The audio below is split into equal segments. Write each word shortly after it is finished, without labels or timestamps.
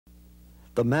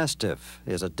The Mastiff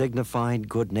is a dignified,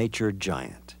 good-natured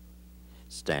giant,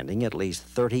 standing at least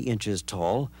 30 inches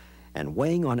tall and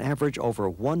weighing on average over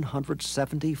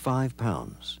 175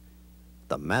 pounds.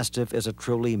 The Mastiff is a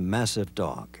truly massive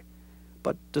dog,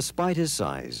 but despite his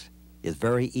size, is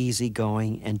very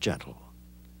easygoing and gentle.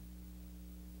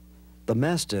 The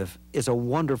Mastiff is a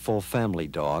wonderful family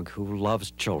dog who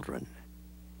loves children.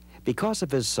 Because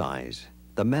of his size,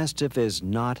 the Mastiff is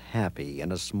not happy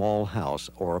in a small house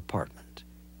or apartment.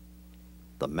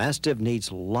 The Mastiff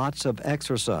needs lots of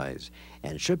exercise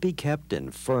and should be kept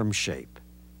in firm shape.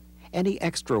 Any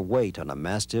extra weight on a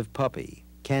Mastiff puppy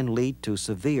can lead to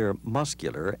severe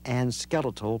muscular and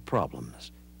skeletal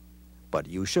problems. But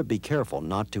you should be careful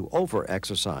not to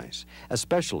over-exercise,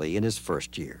 especially in his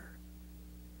first year.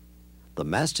 The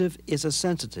Mastiff is a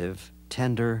sensitive,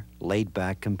 tender,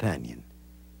 laid-back companion.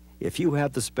 If you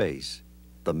have the space,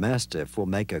 the Mastiff will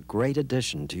make a great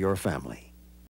addition to your family.